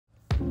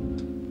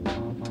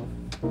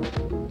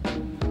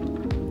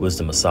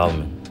Wisdom of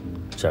Solomon,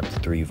 chapter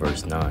 3,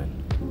 verse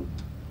 9.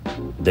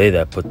 They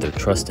that put their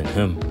trust in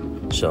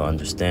him shall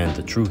understand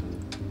the truth,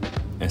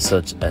 and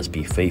such as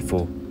be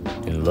faithful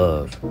in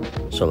love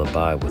shall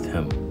abide with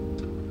him.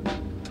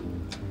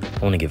 I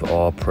want to give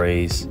all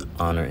praise,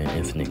 honor, and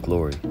infinite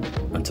glory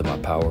unto my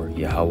power,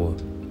 Yahweh,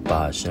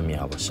 Bahashem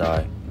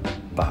Yahawashi,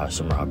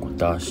 Bahashem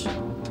Rahakwadash.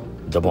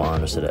 Double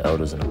honors to the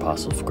elders and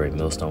apostles of Great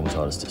Millstone who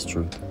taught us this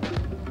truth.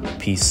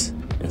 Peace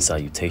and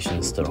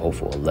salutations to the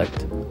hopeful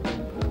elect.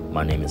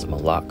 My name is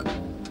Malak,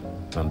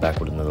 and I'm back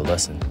with another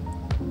lesson.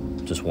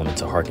 Just wanted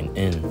to hearken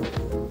in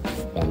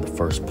on the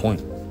first point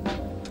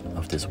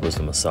of this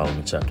Wisdom of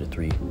Solomon chapter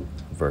 3,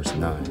 verse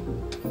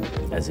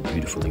 9, as it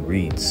beautifully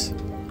reads,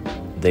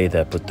 they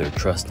that put their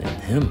trust in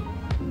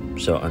him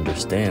shall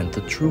understand the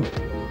truth.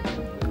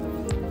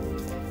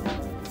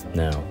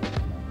 Now,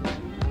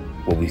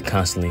 what we've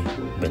constantly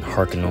been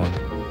hearkening on,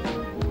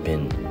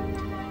 been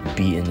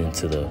beaten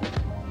into the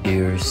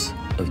ears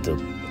of the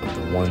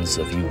ones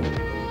of you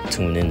who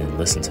tune in and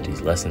listen to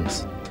these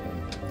lessons,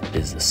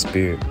 is the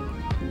spirit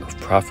of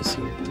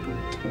prophecy.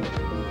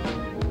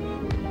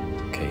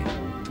 Okay,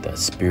 that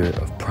spirit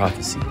of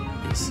prophecy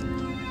is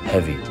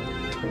heavy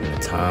in the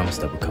times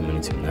that we're coming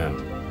into now.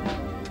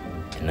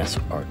 And that's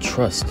our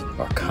trust,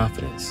 our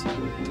confidence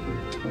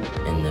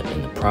in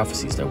the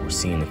prophecies that we're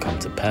seeing to come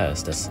to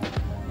pass. That's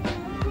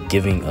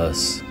giving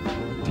us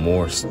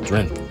more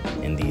strength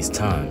in these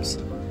times.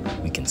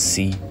 We can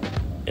see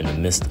in the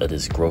midst of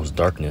this gross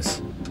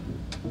darkness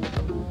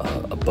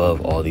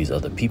above all these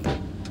other people.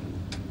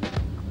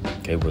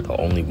 Okay, we're the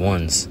only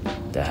ones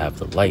that have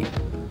the light,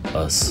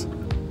 us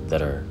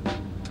that are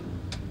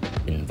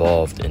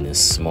involved in this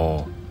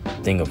small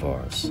thing of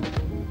ours.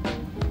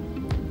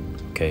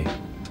 Okay,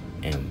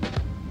 and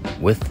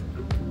with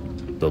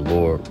the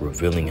Lord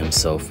revealing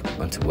himself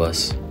unto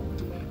us,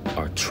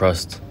 our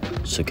trust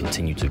should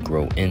continue to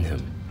grow in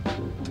him,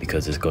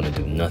 because it's going to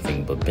do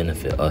nothing but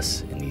benefit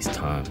us in these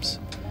times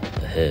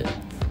ahead.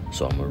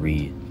 So I'm going to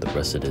read the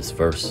rest of this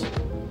verse.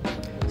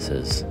 It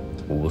says,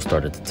 we'll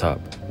start at the top.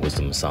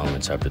 Wisdom of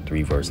Solomon chapter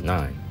 3, verse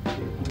 9.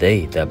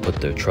 They that put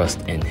their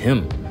trust in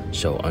him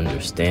shall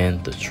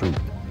understand the truth.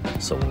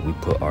 So when we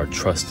put our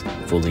trust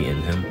fully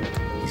in him,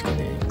 he's going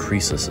to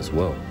increase us as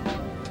well.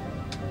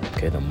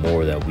 Okay, the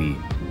more that we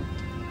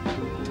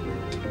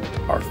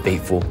are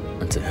faithful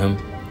unto him,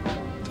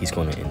 he's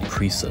going to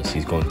increase us.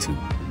 He's going to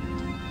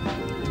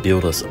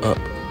build us up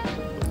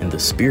in the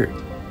spirit.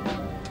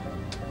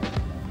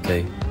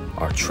 Okay,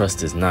 our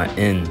trust is not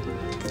in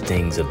the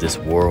things of this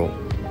world,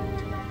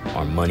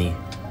 our money.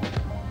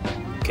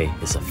 Okay,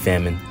 it's a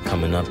famine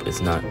coming up. It's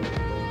not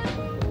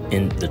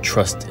in the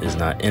trust is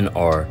not in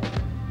our,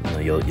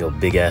 your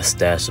big ass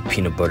stash of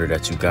peanut butter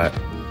that you got,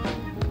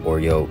 or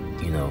your,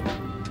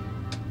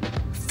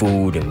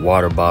 food and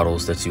water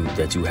bottles that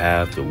you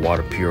have, the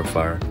water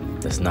purifier.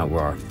 That's not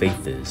where our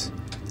faith is.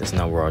 That's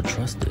not where our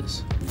trust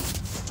is.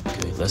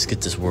 Okay, let's get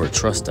this word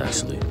trust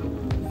actually,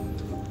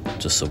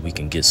 just so we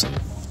can get some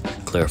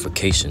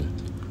clarification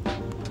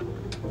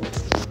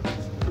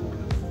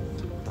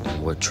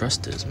on what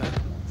trust is, man.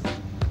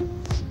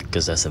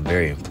 Because that's a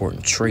very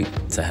important trait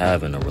to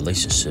have in a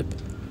relationship,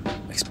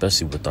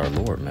 especially with our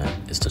Lord, man,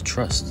 is to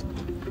trust.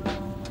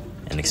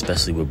 And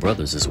especially with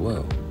brothers as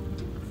well.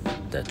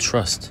 That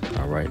trust,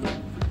 all right?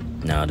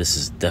 Now, this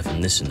is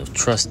definition of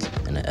trust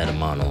in the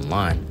Edamon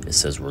Online. It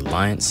says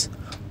reliance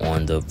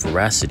on the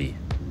veracity.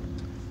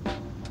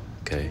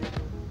 Okay.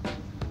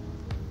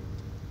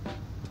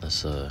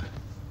 Let's,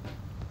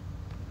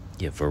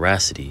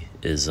 veracity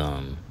is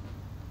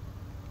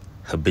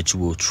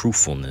habitual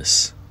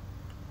truthfulness,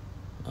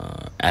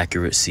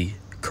 accuracy,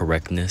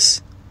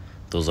 correctness.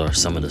 Those are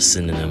some of the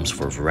synonyms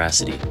for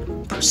veracity.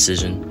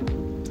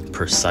 Precision,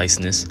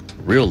 preciseness,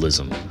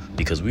 realism,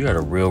 because we are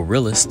the real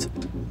realist.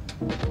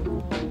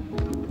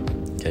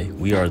 Okay,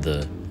 we are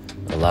a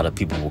lot of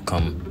people will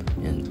come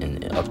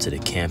and up to the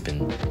camp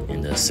and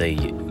they'll say,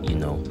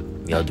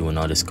 y'all doing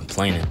all this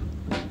complaining,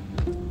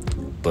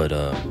 but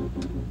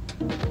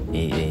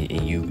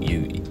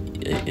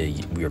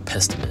we are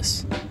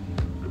pessimists.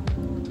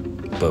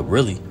 But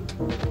really,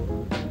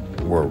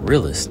 we're a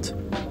realist.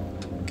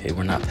 Okay,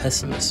 we're not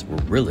pessimists,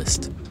 we're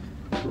realists.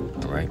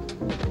 All right,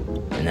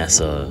 and that's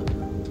the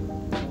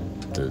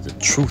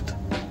truth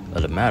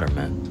of the matter,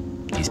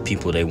 man. These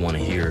people, they want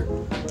to hear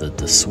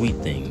the sweet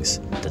things,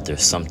 that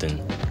there's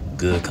something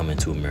good coming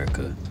to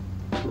America,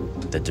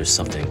 that there's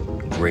something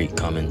great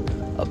coming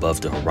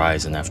above the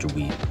horizon after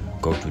we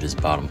go through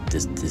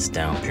this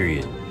down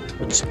period,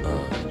 which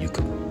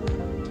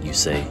you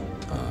say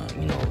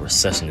a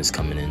recession is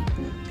coming in.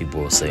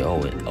 People will say,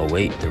 oh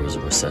wait, there was a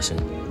recession,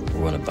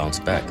 we're going to bounce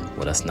back.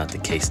 Well, that's not the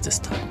case this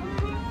time.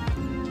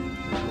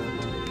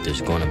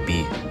 There's going to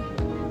be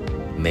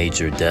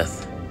major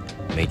death,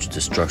 major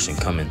destruction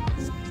coming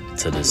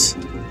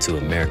to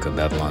America,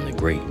 Babylon the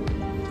Great.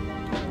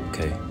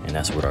 Okay, and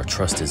that's what our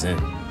trust is in.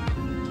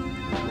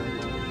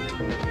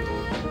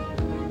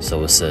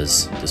 So it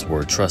says this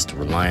word trust,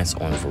 reliance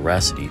on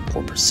veracity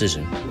or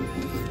precision,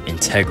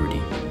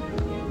 integrity,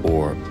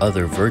 or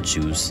other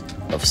virtues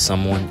of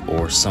someone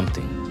or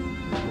something.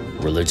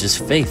 Religious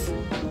faith.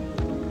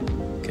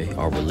 Okay,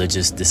 our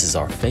religious, this is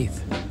our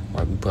faith.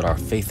 Right? We put our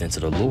faith into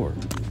the Lord.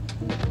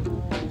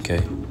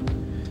 Okay.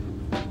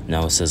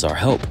 Now it says our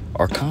help,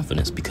 our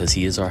confidence, because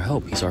he is our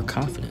help. He's our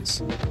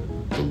confidence.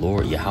 The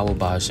Lord, Yahweh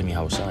Ba'ashem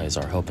Yahushai, is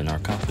our help and our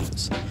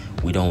confidence.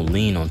 We don't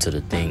lean onto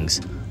the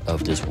things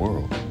of this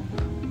world.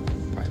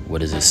 Right?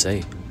 What does it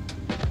say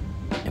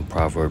in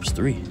Proverbs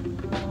 3?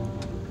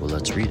 Well,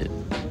 let's read it.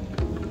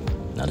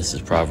 Now this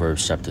is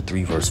Proverbs chapter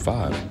 3, verse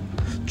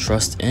 5.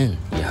 Trust in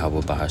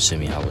Yahweh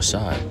Ba'ashem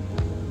Yahushai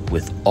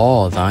with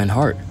all thine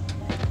heart,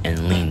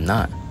 and lean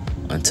not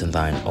unto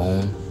thine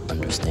own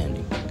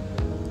understanding.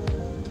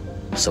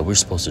 So we're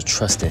supposed to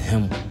trust in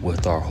him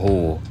with our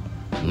whole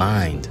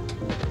mind.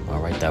 All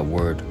right, that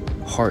word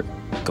heart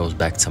goes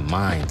back to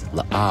mind,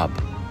 la'ab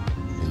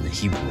in the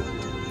Hebrew,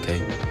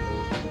 okay?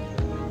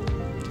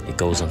 It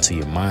goes onto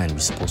your mind. We're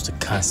supposed to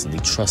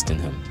constantly trust in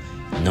him,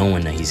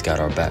 knowing that he's got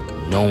our back,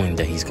 knowing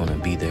that he's going to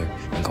be there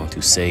and going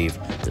to save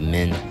the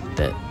men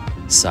that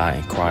sigh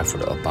and cry for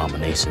the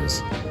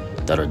abominations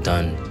that are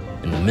done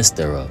in the midst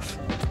thereof.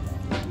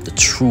 The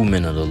true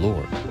men of the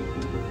Lord.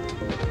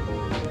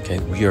 Okay,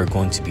 we are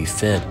going to be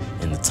fed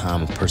in the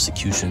time of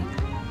persecution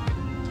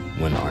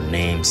when our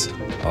names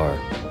are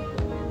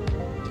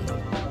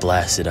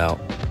blasted out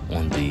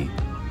on the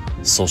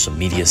social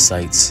media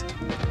sites,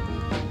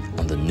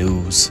 on the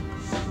news.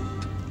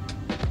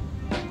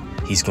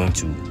 He's going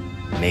to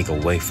make a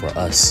way for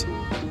us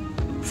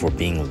for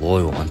being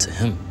loyal unto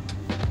him,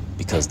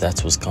 because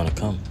that's what's going to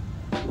come.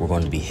 We're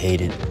going to be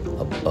hated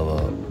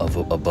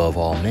above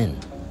all men.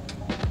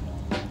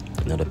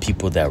 You know, the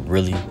people that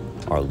really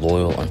are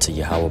loyal unto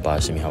Yahweh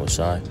Ba'ashem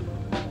Yahushai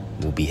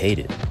will be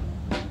hated.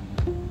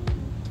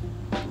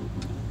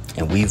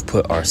 And we've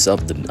put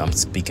ourselves, I'm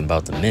speaking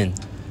about the men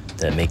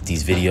that make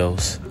these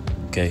videos,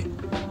 okay,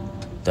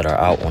 that are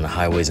out on the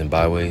highways and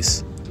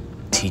byways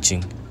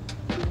teaching.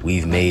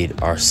 We've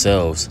made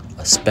ourselves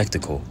a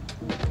spectacle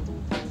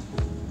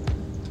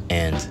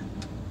and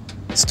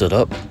stood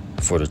up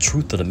for the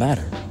truth of the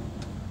matter.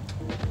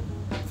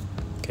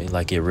 Okay,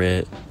 like it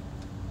read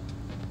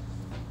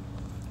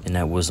in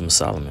that Wisdom of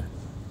Solomon.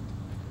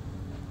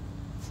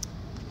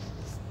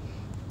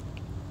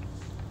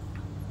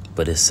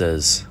 But it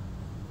says,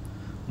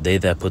 they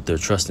that put their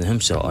trust in him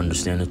shall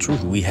understand the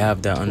truth. We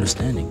have that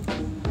understanding.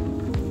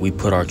 We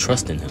put our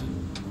trust in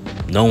him,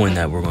 knowing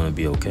that we're going to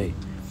be okay.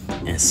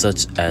 And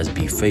such as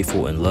be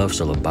faithful in love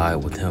shall abide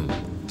with him.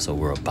 So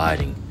we're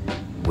abiding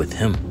with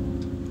him.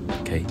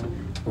 Okay,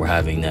 we're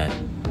having that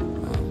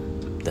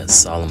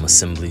solemn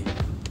assembly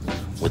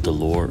with the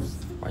Lord.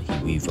 Right,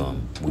 we've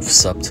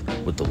supped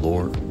with the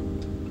Lord.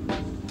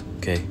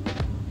 Okay,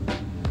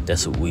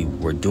 that's what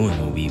we're doing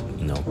when we,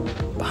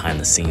 behind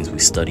the scenes, we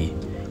study,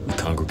 we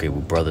congregate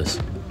with brothers,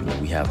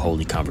 we have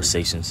holy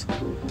conversations.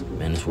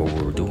 Man, that's what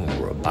we're doing.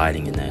 We're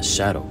abiding in that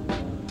shadow.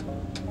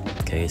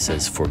 Okay, it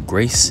says, for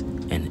grace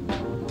and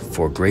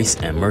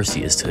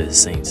mercy is to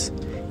his saints,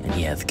 and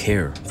he hath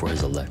care for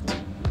his elect.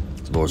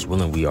 Lord's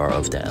willing, we are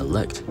of that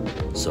elect,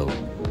 so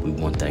we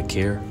want that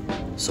care.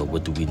 So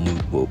what do we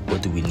need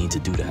to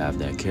do to have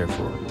that care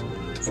for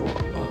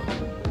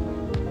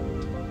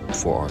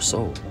our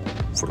soul?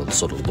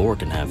 So the Lord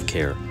can have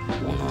care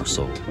on our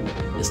soul.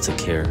 It's to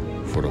care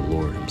for the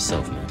Lord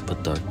himself, man.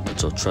 Put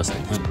your trust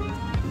in him.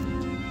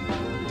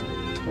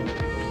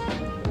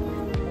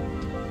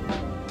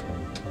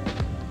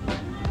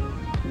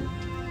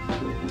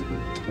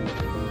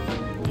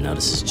 Now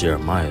this is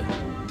Jeremiah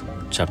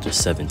chapter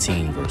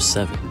 17, verse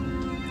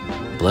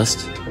 7.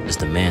 Blessed is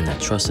the man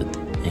that trusteth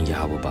in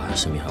Yahweh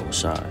Ba'ashem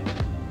Yahushai,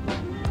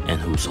 and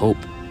whose hope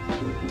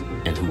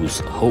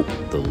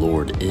the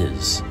Lord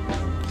is.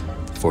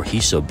 For he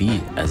shall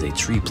be as a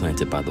tree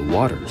planted by the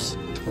waters,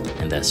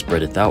 and that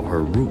spreadeth out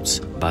her roots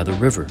by the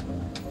river,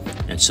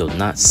 and shall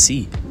not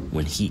see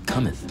when heat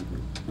cometh,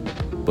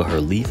 but her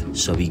leaf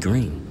shall be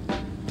green,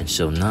 and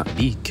shall not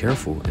be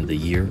careful in the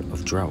year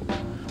of drought,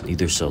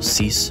 neither shall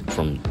cease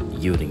from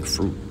yielding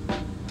fruit.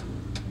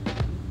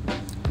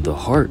 The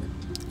heart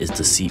is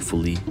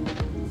deceitful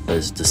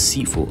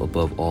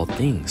above all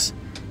things,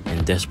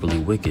 and desperately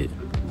wicked.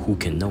 Who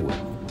can know it?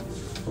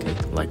 Okay,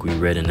 like we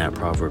read in that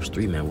Proverbs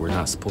 3, man, we're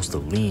not supposed to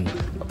lean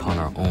upon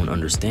our own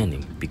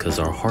understanding, because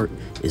our heart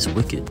is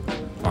wicked.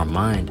 Our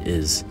mind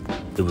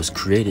it was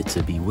created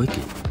to be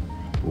wicked.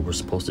 What we're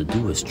supposed to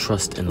do is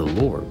trust in the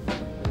Lord,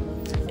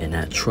 and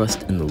that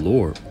trust in the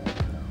Lord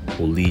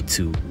will lead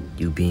to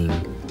you being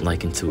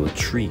likened to a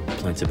tree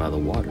planted by the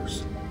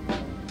waters,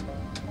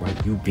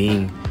 right? You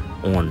being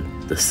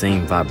on the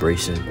same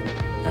vibration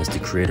as the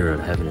creator of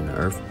heaven and the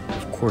earth.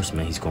 Of course,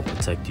 man, he's going to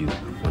protect you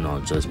when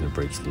all judgment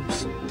breaks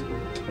loose.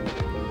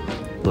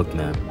 Look,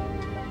 man,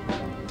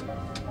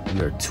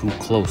 we are too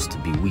close to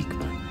be weak,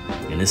 man.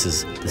 And this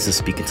is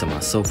speaking to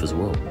myself as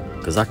well,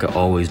 because I could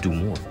always do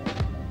more.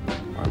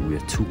 All right, we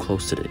are too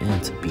close to the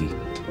end to be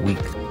weak.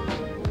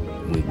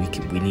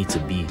 We need to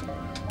be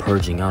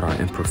purging out our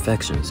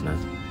imperfections, man.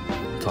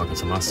 I'm talking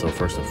to myself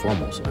first and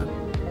foremost, man.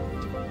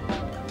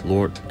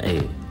 Lord,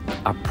 hey,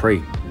 I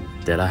pray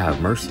that I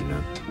have mercy,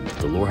 man.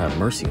 The Lord have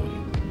mercy on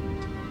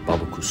you.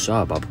 Baba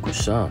Kusha, Baba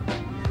Kusha.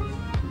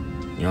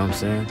 You know what I'm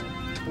saying?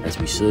 As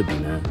we should be,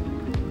 man.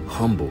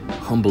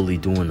 Humbly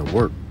doing the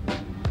work.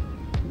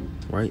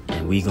 Right?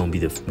 And we gonna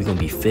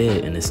be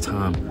fed in this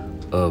time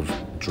of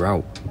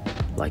drought.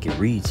 Like it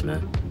reads,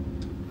 man.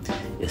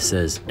 It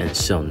says, and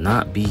shall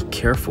not be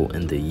careful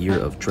in the year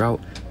of drought,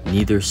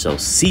 neither shall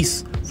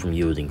cease from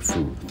yielding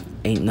fruit.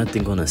 Ain't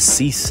nothing gonna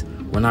cease.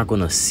 We're not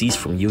gonna cease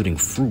from yielding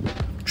fruit.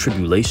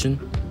 Tribulation,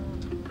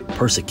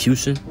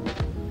 persecution.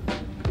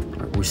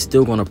 Right? We're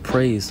still gonna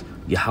praise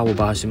Yahweh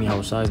Ba'ashim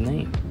Yahweh's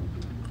name.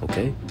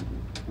 Okay?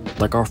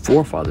 Like our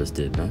forefathers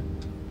did, man.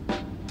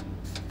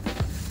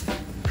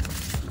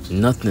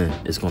 Nothing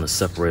is gonna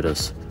separate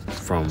us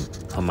from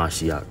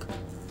Hamashiach.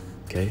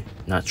 Okay?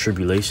 Not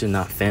tribulation,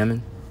 not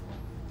famine.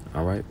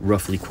 All right,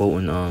 roughly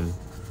quoting,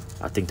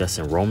 I think that's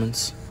in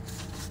Romans,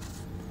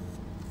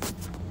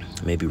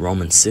 maybe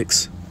Romans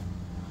 6.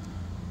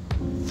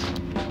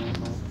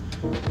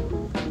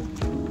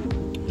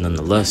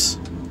 Nonetheless,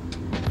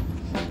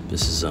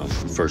 this is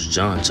 1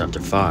 John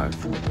chapter 5,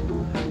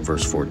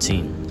 verse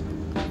 14.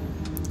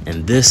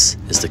 And this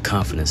is the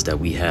confidence that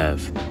we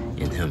have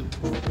in him,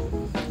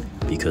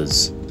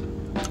 because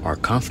our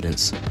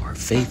confidence, our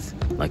faith,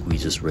 like we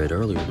just read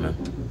earlier, man,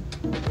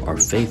 our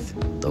faith,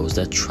 those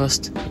that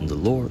trust in the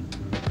Lord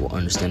will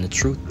understand the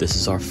truth. This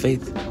is our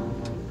faith.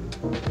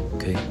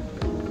 Okay.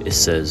 It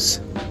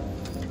says,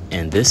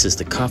 and this is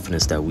the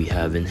confidence that we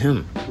have in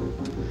him,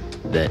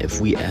 that if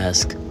we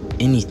ask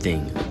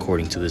anything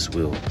according to his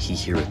will, he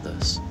heareth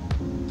us.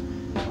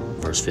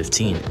 Verse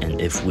 15, and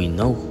if we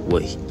know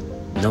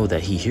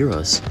that he hear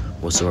us,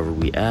 whatsoever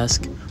we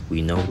ask,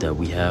 we know that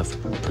we have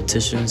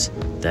petitions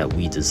that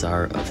we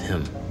desire of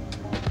him.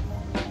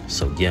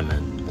 So yeah,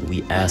 man,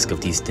 we ask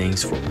of these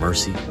things for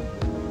mercy,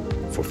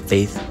 for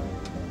faith,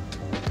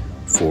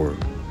 for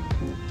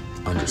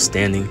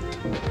understanding,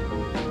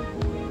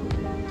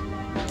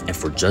 and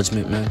for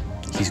judgment, man.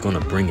 He's gonna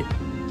bring it.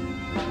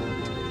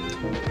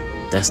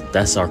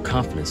 That's our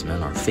confidence,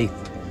 man, our faith.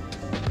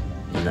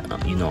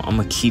 And you know, I'm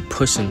gonna keep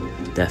pushing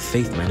that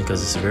faith, man,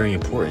 because it's very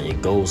important.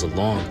 It goes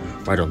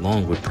right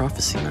along with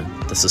prophecy, man.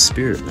 That's the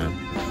spirit, man.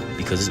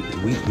 Because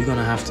we're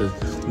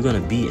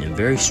gonna be in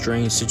very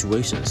strange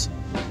situations.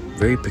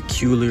 Very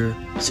peculiar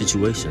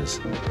situations.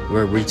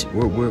 We're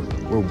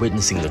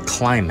witnessing the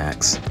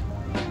climax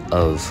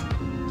of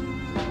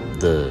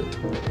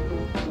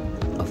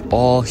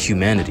all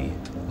humanity,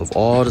 of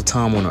all the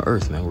time on the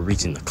earth, man. We're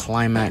reaching the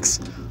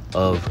climax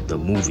of the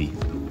movie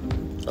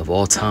of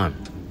all time.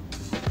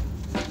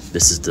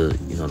 This is the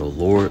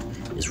Lord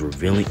is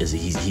revealing,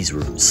 he's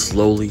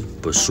slowly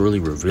but surely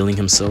revealing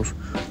himself.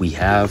 We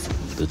have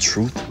the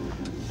truth,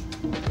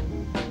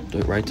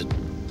 right?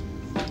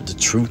 The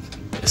truth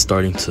is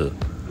starting to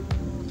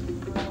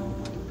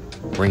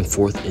bring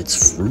forth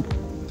its fruit.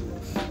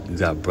 You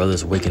got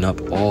brothers waking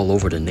up all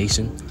over the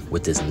nation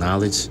with this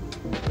knowledge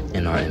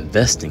and are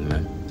investing,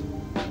 man.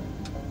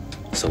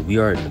 So we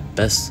are the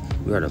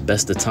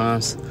best of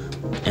times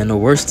and the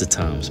worst of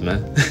times,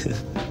 man.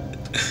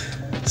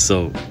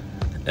 So,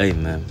 hey,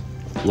 man,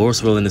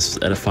 Lord's willing, this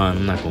was edifying.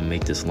 I'm not gonna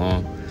make this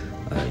long.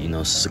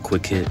 It's just a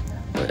quick hit.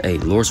 But hey,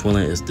 Lord's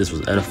willing, this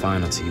was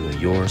edifying unto you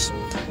and yours.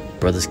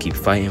 Brothers, keep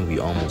fighting. We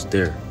almost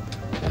there.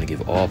 I want to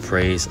give all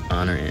praise,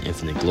 honor, and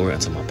infinite glory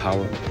unto my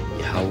power,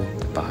 Yahweh,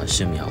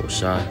 Ba'ashim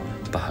Yahushai,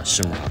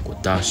 Ba'ashim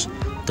Rahakwadash.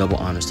 Double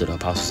honors to the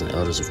apostles and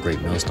elders of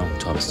Great Millstone who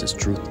taught us this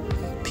truth.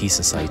 Peace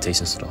and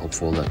salutations to the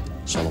hopeful elect.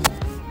 Shalom.